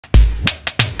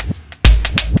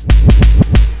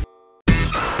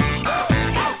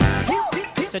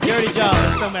It's a dirty job,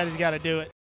 but somebody's got to do it.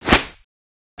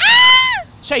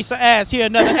 Chase her ass here,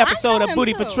 another episode of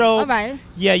Booty Patrol. All right.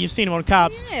 Yeah, you've seen him on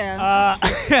Cops. Yeah.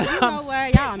 You know where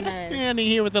y'all mad. Standing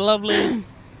here with the lovely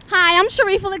Hi, I'm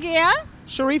Sharifa Laguerre.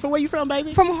 Sharifa. Where you from,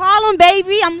 baby? From Harlem,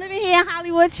 baby. I'm living here in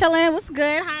Hollywood, chilling. What's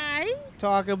good? Hi.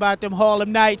 Talking about them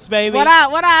Harlem nights, baby. What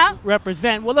up? What up?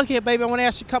 Represent. Well, look here, baby. I want to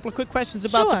ask you a couple of quick questions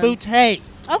about Sure. the booty.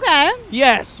 Okay.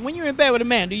 Yes. When you're in bed with a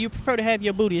man, do you prefer to have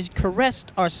your booty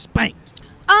caressed or spanked?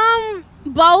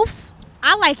 Both.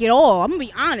 I like it all. I'm gonna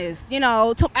be honest. You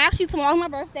know, actually tomorrow's my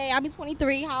birthday. I'll be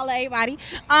 23. Holla, everybody.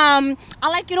 I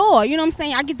like it all. You know what I'm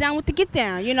saying? I get down with the get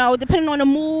down. You know, depending on the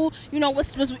mood. You know,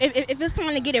 if it's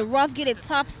time to get it rough, get it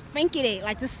tough, spank it,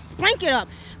 like just spank it up.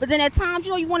 But then at times,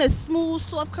 you know, you want a smooth,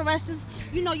 soft caress. Just,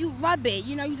 you know, you rub it.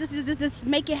 You know, you just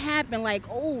make it happen. Like,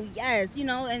 oh yes, you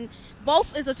know. And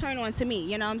both is a turn on to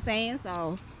me. You know what I'm saying?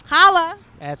 So holla.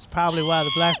 That's probably why the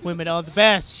black women are the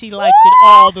best. She likes it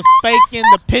all. The spanking,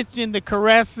 the pinching, the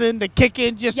caressing, the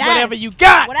kicking, just whatever you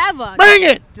got. Whatever. Bring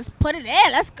it. Just put it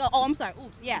in. Let's go. Oh, I'm sorry.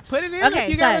 Oops. Yeah. Put it in Okay, if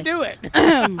you got to do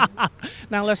it.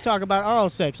 Now let's talk about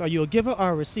oral sex. Are you a giver or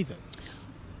a receiver?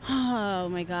 Oh,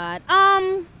 my God.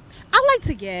 I like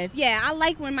to give. Yeah, I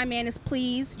like when my man is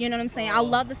pleased. You know what I'm saying? I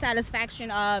love the satisfaction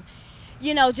of,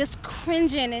 you know, just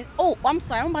cringing. And oh, I'm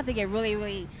sorry. I'm about to get really,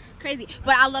 really crazy,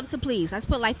 but I love to please. Let's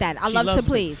put it like that. I love to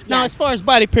please. Now, yes. as far as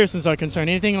body piercings are concerned,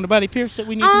 anything on the body pierce that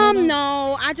we need to know about?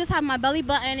 No, I just have my belly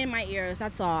button and my ears.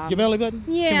 That's all. Your belly button?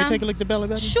 Yeah. Can we take a look at the belly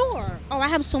button? Sure. Oh, I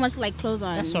have so much like clothes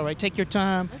on. That's all right. Take your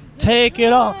time. Take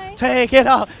it off. Take it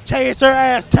off. Chase her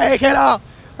ass. Take it off.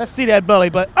 Let's see that belly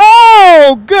button.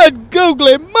 Oh, good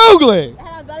googly moogly. I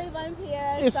have a belly button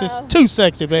here. This is too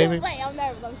sexy, baby. Wait, I'm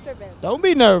nervous. I'm stripping. Don't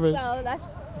be nervous. So that's.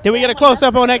 Did we get a close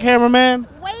up on that cameraman?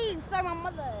 Wait, sorry, my mother.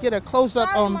 Get a close up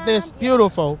Sorry, on Mom. this Yeah.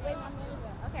 beautiful. Wait, my mother.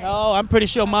 Okay. Oh, I'm pretty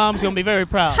sure Mom's gonna be very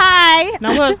proud. Hi.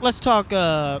 Now let's talk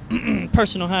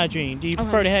personal hygiene. Do you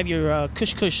prefer to have your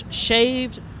cush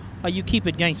shaved, or you keep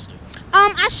it gangster?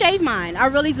 I shave mine. I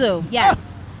really do.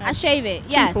 Yes. I shave it.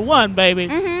 Yes. 2 for 1, baby.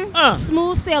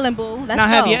 Smooth sailing, boo. Let's Now,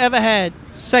 go. have you ever had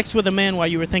sex with a man while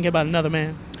you were thinking about another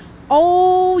man?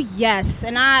 Oh, yes.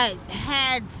 And I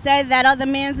had said that other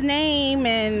man's name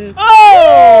and...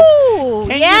 Oh! Ooh,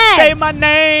 Can yes. you say my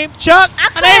name? Chuck? I My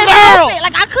couldn't name's help Earl. it.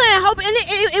 Like, I couldn't help it.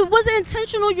 And it wasn't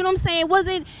intentional, you know what I'm saying? It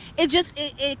wasn't... It just...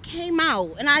 It came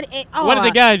out. And What did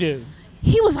the guy do?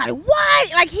 He was like,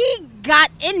 what? Like, he got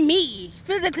in me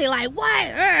physically, like, what?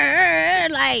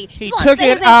 Like, He took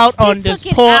it out on this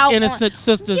poor innocent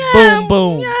sister's boom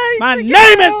boom. Yeah, My he name took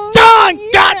it is out. John.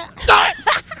 God Yeah. darn.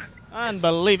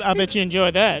 Unbelievable. I bet you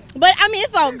enjoyed that. But, I mean,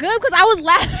 it felt good because I was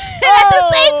laughing at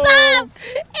the same time.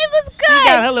 It was good. She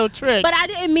got her little trick. But I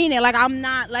didn't mean it. Like, I'm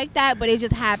not like that, but it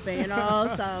just happened, you know?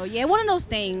 So, yeah, one of those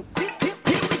things.